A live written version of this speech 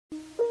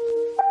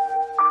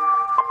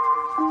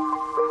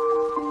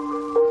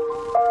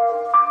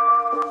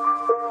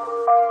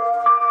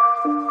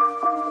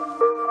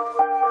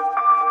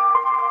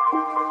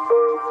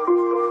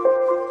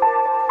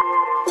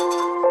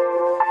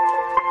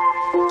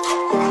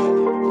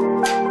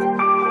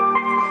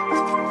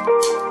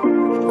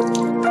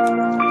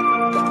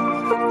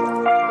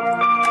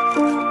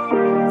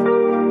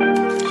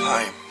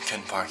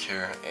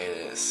Here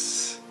it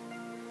is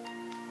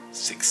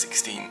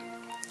 6:16.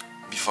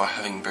 Before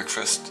having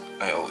breakfast,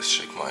 I always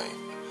check my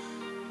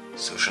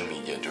social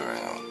media during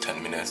around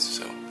 10 minutes,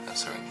 so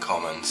answering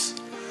comments,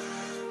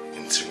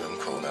 Instagram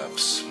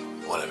collabs,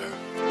 whatever.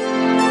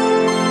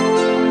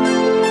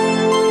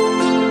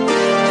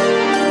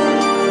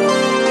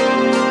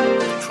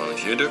 From the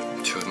computer,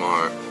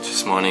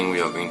 this morning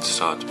we are going to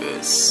start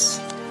with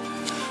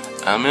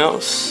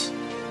meals.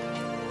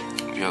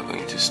 We are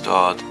going to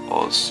start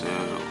also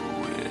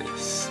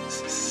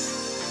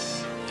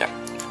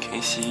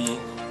Casey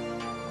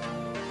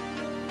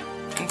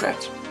and bread.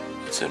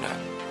 So now.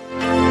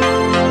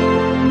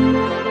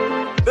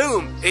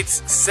 Boom!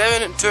 It's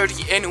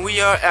 7:30 and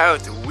we are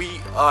out. We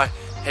are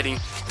heading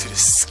to the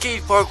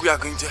skate park. We are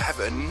going to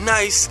have a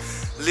nice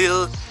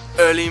little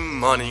early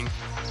morning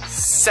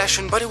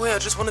session. By the way, I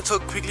just want to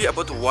talk quickly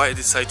about why I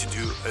decided to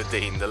do a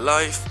day in the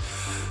life.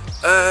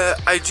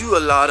 I do a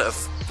lot of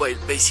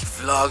basic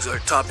vlogs or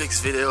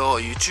topics video or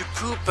YouTube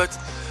poop, but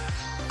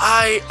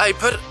I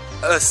put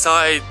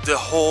aside the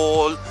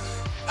whole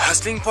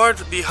hustling part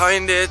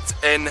behind it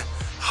and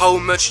how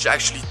much it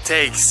actually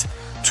takes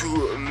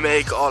to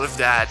make all of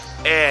that,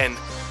 and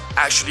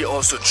actually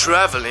also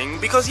traveling,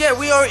 because yeah,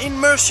 we are in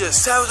Murcia,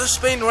 south of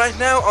Spain right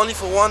now, only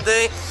for one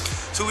day,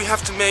 so we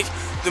have to make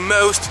the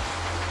most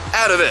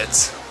out of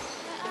it.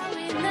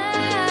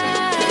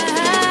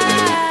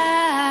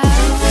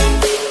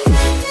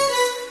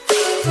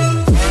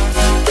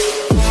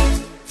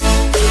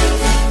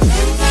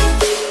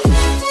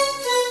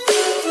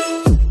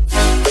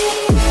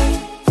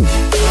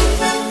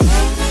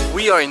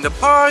 We are in the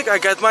park, I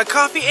got my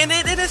coffee, and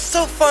it is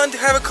so fun to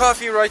have a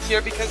coffee right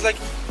here, because like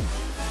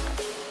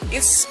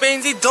in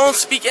Spain they don't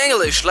speak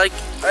English. Like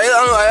I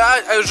don't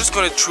know, I was just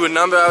gonna throw a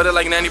number out there,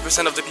 like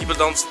 90% of the people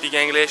don't speak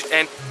English,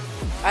 and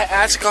I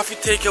asked coffee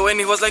takeaway and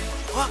he was like,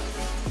 what?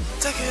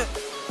 Take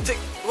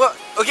what?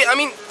 Okay, I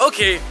mean,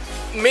 okay,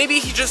 maybe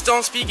he just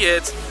don't speak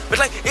it, but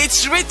like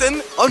it's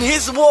written on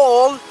his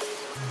wall,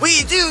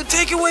 we do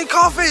take away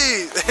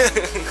coffee!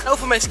 Now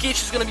for my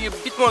skate is gonna be a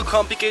bit more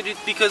complicated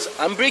because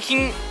I'm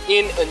breaking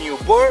in a new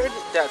board,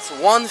 that's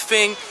one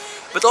thing,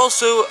 but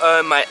also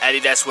my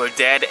Adidas were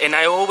dead and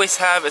I always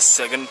have a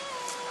second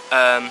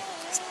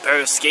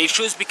pair of skate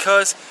shoes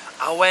because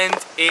I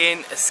went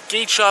in a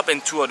skate shop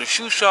and two other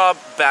shoe shop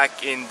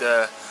back in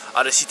the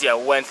other city I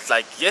went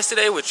like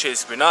yesterday, which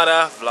is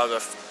Granada, vlog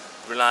of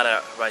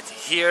Granada right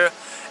here,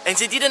 and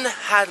they didn't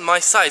have my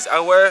size. I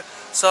wear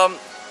some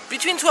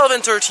between 12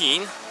 and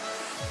 13,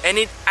 and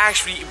it's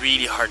actually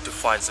really hard to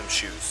find some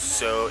shoes,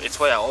 so it's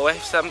why I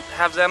always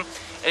have them.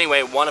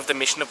 Anyway, one of the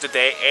mission of the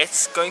day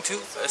is going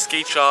to a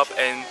skate shop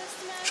and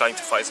trying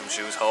to find some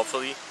shoes,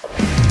 hopefully.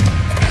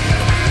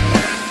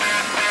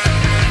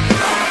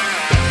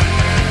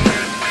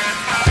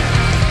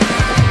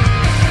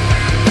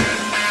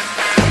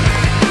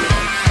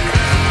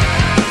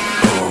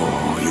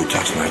 Oh, you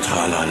touch my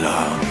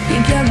tra-la-la.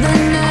 You got the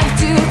nerve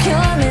to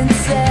come and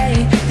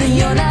say that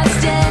you're not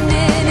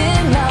standing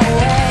in my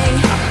way,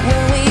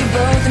 when we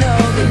both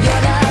know that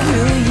you're not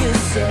who you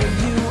say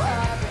you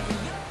are.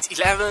 It's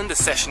 11, the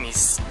session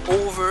is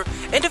over,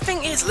 and the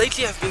thing is,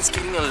 lately I've been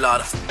skating a lot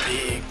of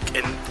big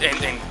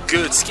and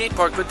good skate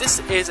park, but this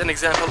is an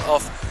example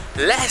of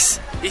less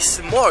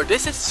is more.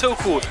 This is so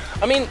cool.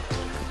 I mean,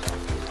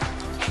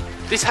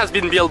 this has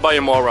been built by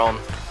a moron,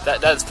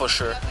 that's for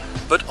sure,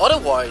 but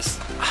otherwise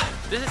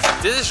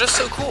this is just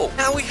so cool.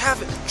 Now we have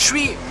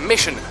 3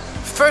 missions.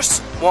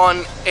 First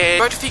one is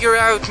try to figure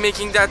out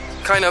making that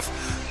kind of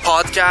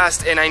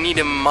podcast, and I need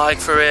a mic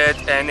for it,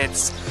 and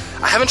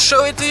I haven't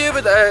shown it to you,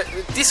 but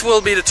this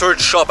will be the 3rd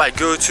shop I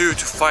go to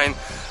find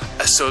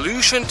a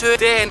solution to it.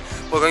 Then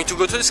we're going to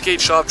go to the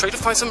skate shop, try to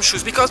find some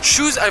shoes, because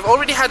shoes I've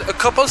already had a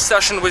couple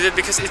sessions with it,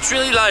 because it's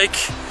really like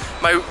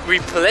my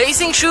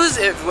replacing shoes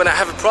when I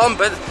have a problem,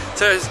 but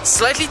they're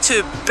slightly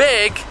too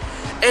big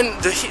and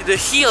the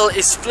heel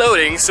is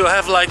floating, so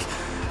I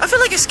feel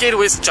like a skater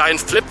with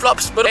giant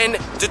flip-flops. But and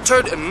the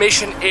 3rd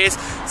mission is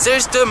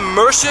there's the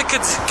Murcia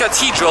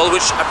Cathedral,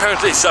 which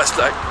apparently is just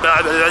like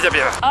blah, blah, blah,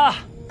 blah.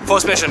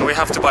 4th mission, we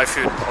have to buy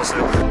food also.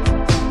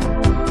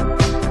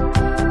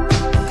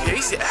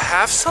 Okay, so I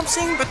have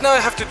something, but now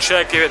I have to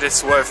check if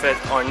it's worth it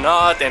or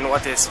not, and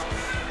what is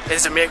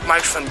the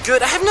microphone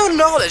good? I have no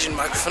knowledge in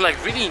microphone,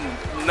 like really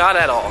not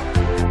at all.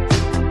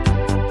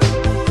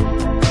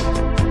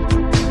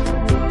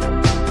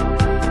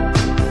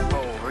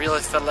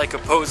 It felt like a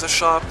poser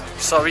shop.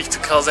 Sorry to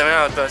call them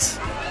out, but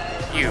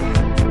you.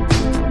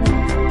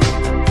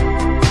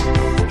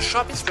 The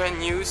shop is brand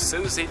new,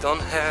 so they don't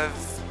have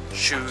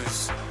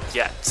shoes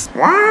yet.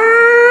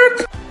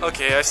 What?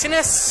 Okay, I've seen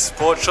a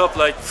sports shop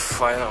like,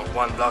 I don't know,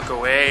 1 block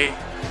away.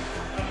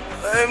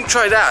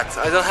 Try that.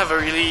 I don't have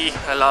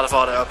a lot of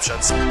other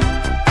options.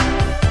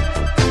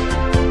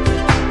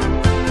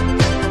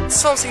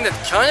 Something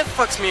that kind of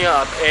fucks me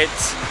up,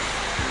 it's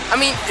I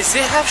mean,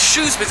 they have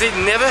shoes, but they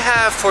never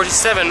have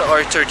 47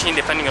 or 13,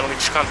 depending on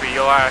which country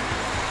you are.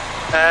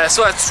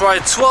 So I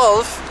tried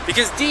 12,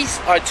 because these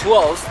are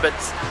 12,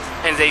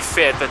 and they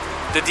fit, but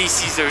the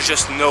DCs, there's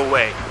just no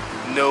way.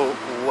 No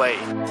way.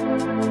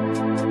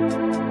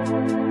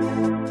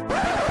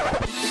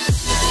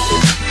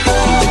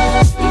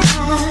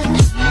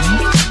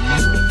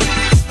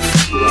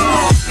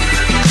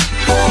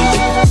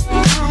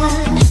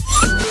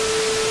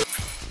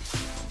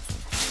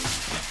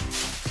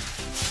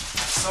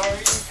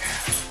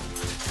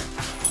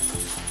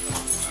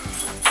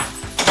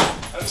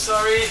 I'm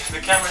sorry, the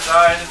camera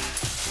died.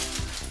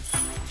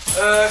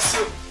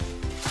 So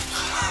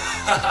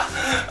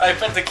I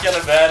put the key on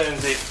the bed and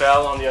they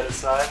fell on the other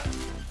side.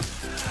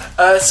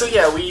 So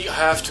yeah, we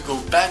have to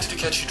go back to the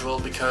cathedral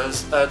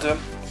because the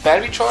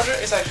battery charger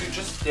is actually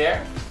just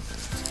there.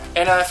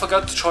 And I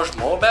forgot to charge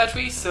more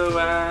batteries, so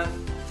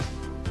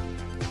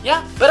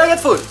yeah, but I got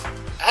food.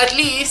 At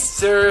least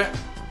there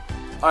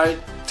are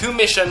 2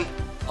 missions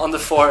on the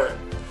 4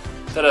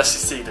 that are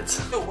succeeded.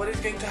 So what is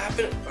going to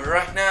happen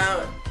right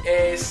now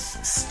is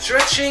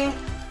stretching.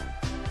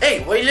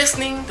 Hey, while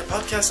listening, the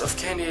podcast of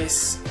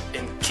Candice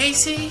and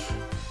Casey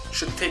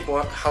should take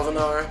half an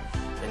hour,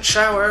 then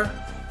shower,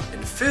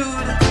 then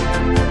food.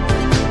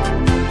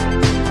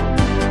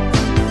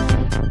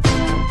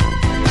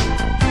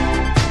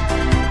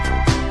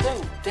 So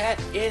that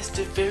is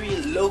the very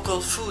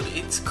local food.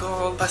 It's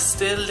called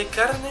pastel de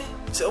carne.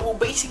 So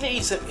basically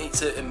it's a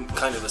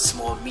kind of a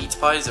small meat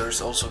pie.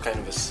 There's also kind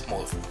of a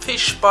small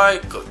fish pie.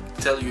 Could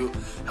tell you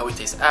how it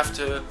tastes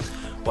after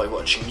by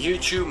watching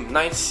YouTube,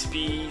 night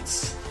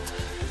speeds.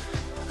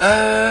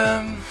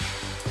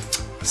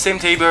 Same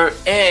table,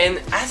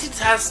 and as it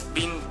has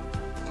been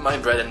my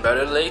bread and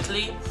butter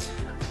lately,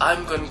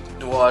 I'm going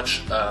to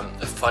watch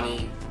a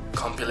funny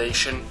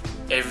compilation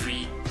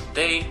every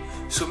day,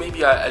 so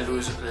maybe I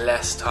lose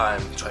less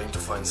time trying to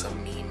find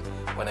some meme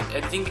when I'm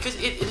editing, because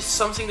it is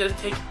something that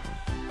takes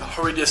a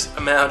horrendous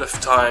amount of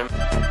time.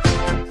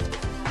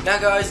 Now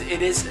guys,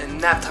 it is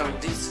nap time.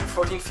 It is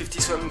 14:50,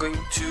 so I'm going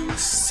to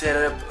set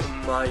up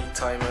my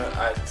timer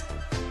at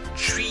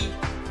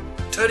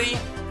 3:30.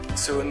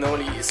 So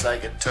normally it's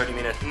like a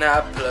 30-minute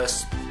nap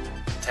plus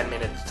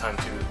 10-minute time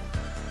to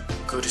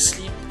go to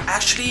sleep.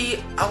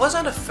 Actually, I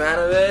wasn't a fan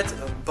of it,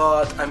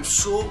 but I'm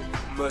so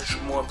much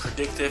more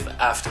productive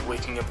after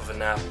waking up with a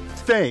nap.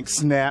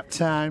 Thanks, nap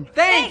time.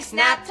 Thanks,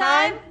 nap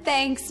time.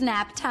 Thanks,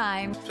 nap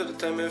time. Set the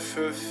timer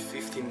for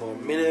 15 more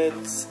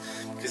minutes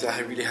because I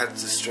really had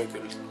to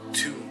struggle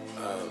to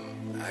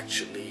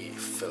actually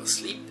fall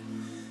asleep.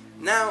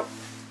 Now,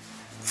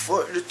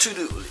 for the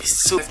to-do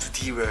list, so I have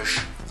to de-rush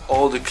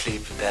all the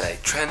clips that I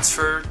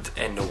transferred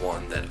and the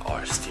ones that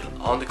are still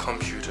on the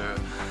computer.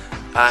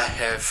 I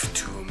have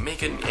to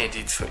make an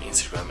edit for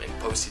Instagram and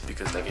post it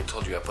because, like I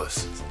told you, I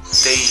post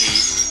daily.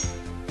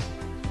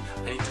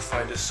 I need to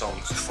find the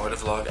songs for the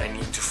vlog. I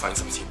need to find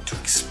something to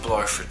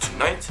explore for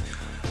tonight.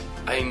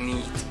 I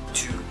need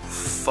to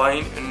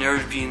find an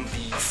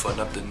Airbnb for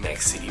not the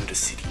next city or the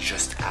city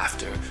just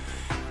after,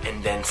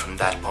 and then from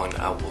that point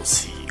I will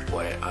see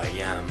where I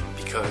am,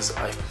 because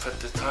I put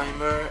the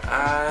timer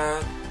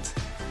at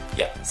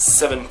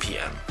 7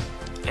 PM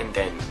and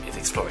then it's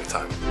exploring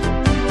time.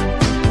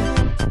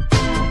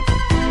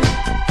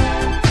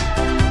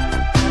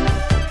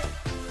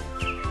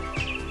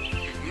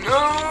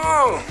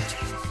 No!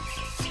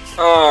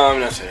 Oh, I'm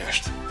not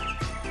finished.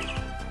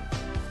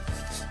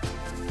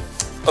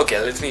 Okay,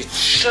 let me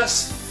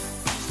just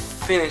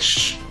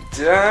finish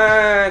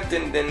that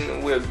and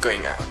then we're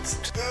going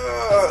out.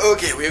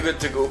 Okay, we're good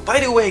to go. By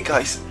the way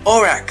guys,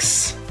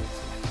 Orax,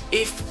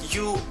 if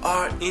you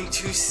are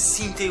into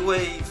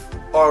synthwave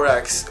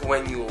Orax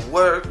when you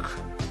work,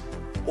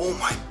 oh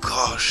my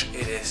gosh,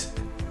 it is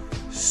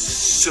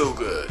so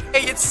good.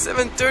 Hey, it's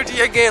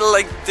 7:30 again,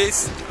 like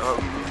this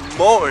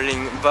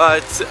morning,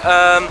 but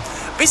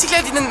basically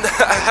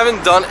I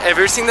haven't done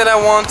everything that I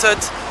wanted.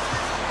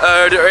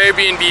 The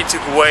Airbnb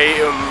took way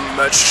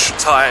much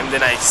time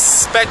than I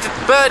expected,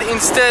 but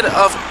instead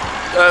of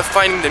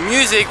finding the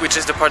music, which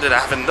is the part that I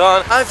haven't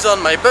done, I've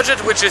done my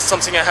budget, which is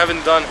something I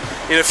haven't done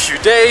in a few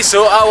days,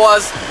 so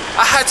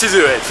I had to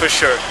do it for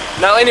sure.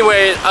 Now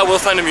anyway, I will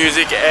find the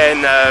music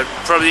and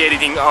probably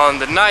editing on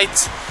the night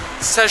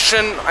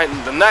session,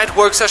 the night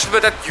work session,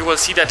 but that you will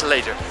see that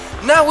later.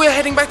 Now we're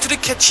heading back to the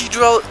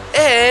cathedral,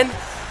 and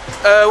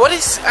what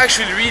is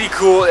actually really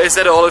cool is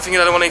that all the thing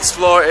that I want to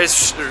explore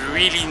is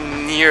really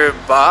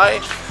nearby.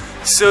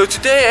 So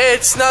today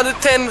it's not a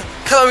 10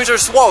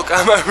 kilometers walk.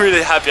 I'm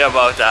really happy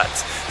about that.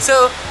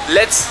 So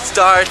let's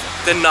start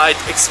the night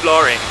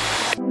exploring.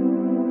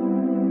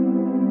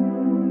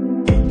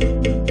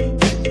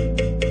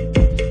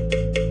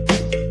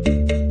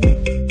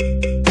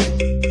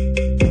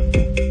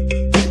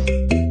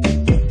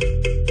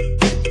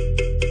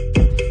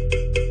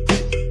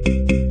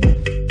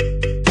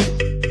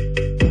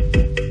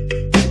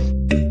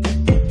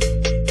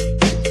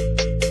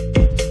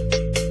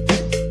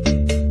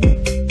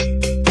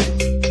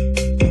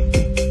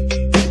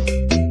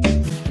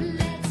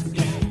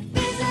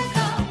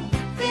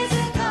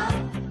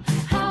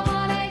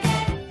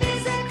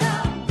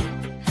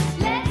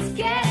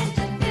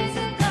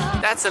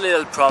 that's a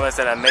little promise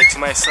that I made to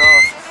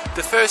myself.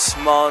 The first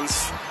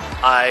month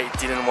I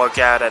didn't work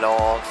out at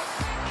all.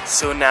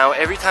 So now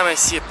every time I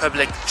see a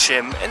public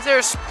gym, and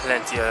there's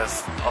plenty of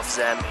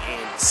them in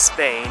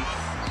Spain,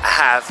 I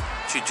have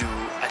to do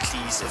at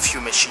least a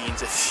few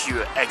machines, a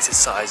few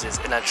exercises,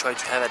 and I try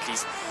to have at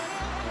least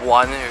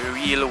one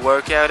real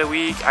workout a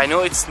week. I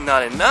know it's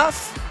not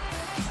enough,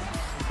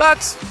 but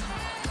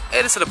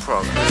it is a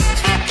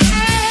progress.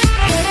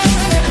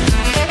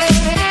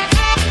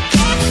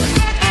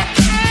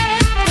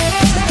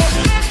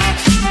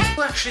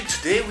 Actually,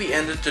 today we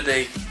ended the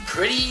day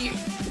pretty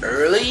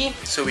early,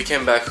 so we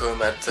came back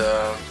home at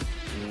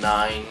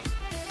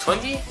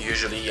 9:20.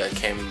 Usually I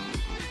came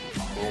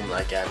home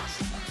like at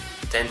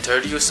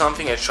 10:30 or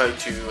something. I tried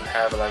to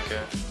have like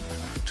a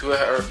 2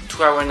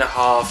 hour and a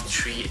half,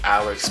 3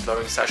 hour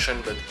exploring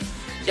session, but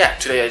yeah,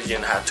 today I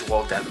didn't have to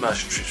walk that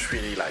much. It's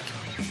really like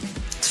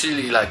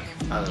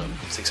I don't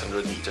know,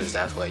 600 meters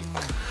that way.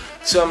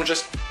 So I'm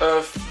just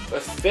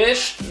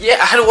finished. Yeah,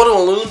 I had a water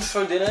balloon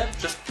for dinner.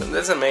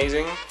 That's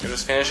amazing. I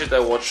just finished it. I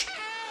watched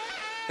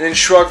an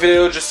instruct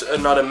video, just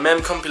another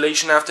meme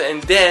compilation after,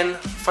 and then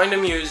find the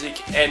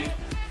music and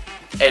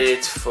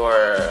edit for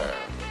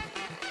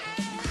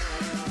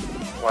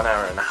 1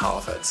 hour and a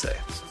half, I'd say.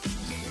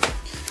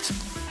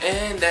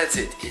 And that's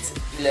it. It's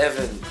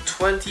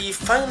 11:20.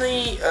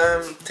 Finally,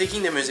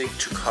 taking the music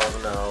took half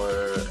an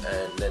hour,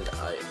 and then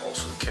I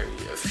also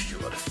carried a few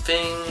other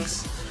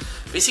things.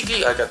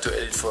 Basically, I got to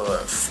edit for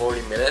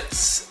 40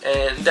 minutes,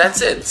 and that's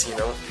it, you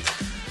know.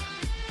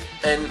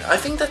 And I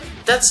think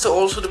that's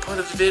also the point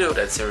of the video,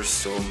 that there's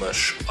so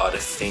much other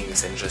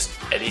things than just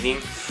editing,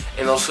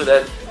 and also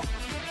that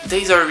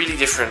days are really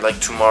different.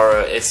 Like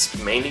tomorrow, it's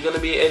mainly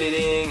gonna be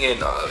editing and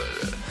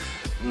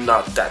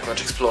not that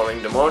much exploring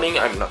in the morning.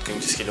 I'm not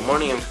going to skate in the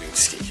morning. I'm going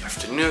to skate in the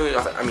afternoon.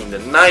 I mean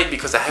the night,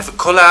 because I have a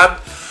collab.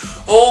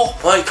 Oh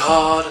my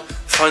god!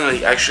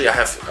 Finally, actually, I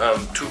have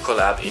 2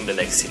 collabs in the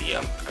next city.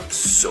 I'm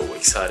so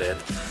excited,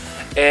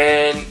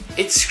 and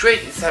it's great.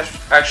 It's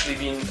actually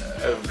been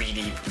a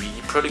really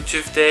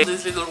productive day.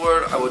 This little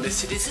word about this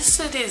city. This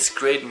city is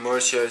great.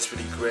 Murcia is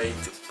really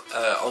great.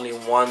 Only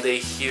 1 day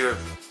here,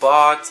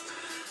 but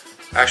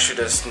actually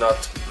there's not.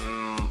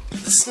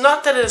 It's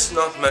not that there's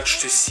not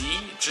much to see,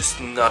 just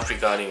not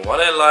regarding what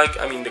I like.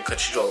 I mean, the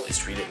cathedral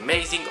is really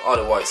amazing.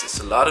 Otherwise, it's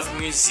a lot of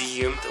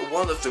museum.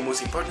 One of the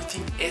most important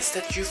things is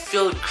that you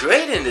feel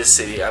great in this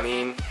city. I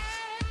mean,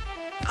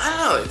 I don't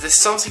know,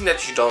 there's something that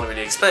you don't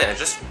really explain. I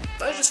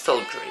just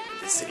felt great in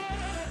this city.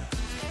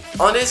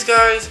 On this,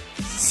 guys,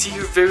 see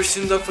you very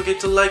soon. Don't forget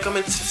to like,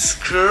 comment,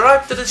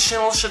 subscribe to the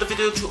channel, share the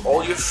video to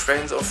all your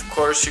friends, of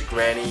course, your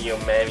granny, your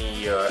mammy,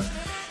 your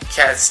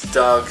cats,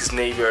 dogs,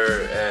 neighbor,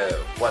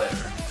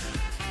 whatever.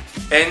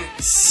 And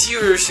see you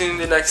very soon in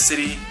the next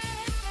city.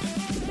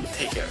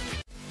 Take care.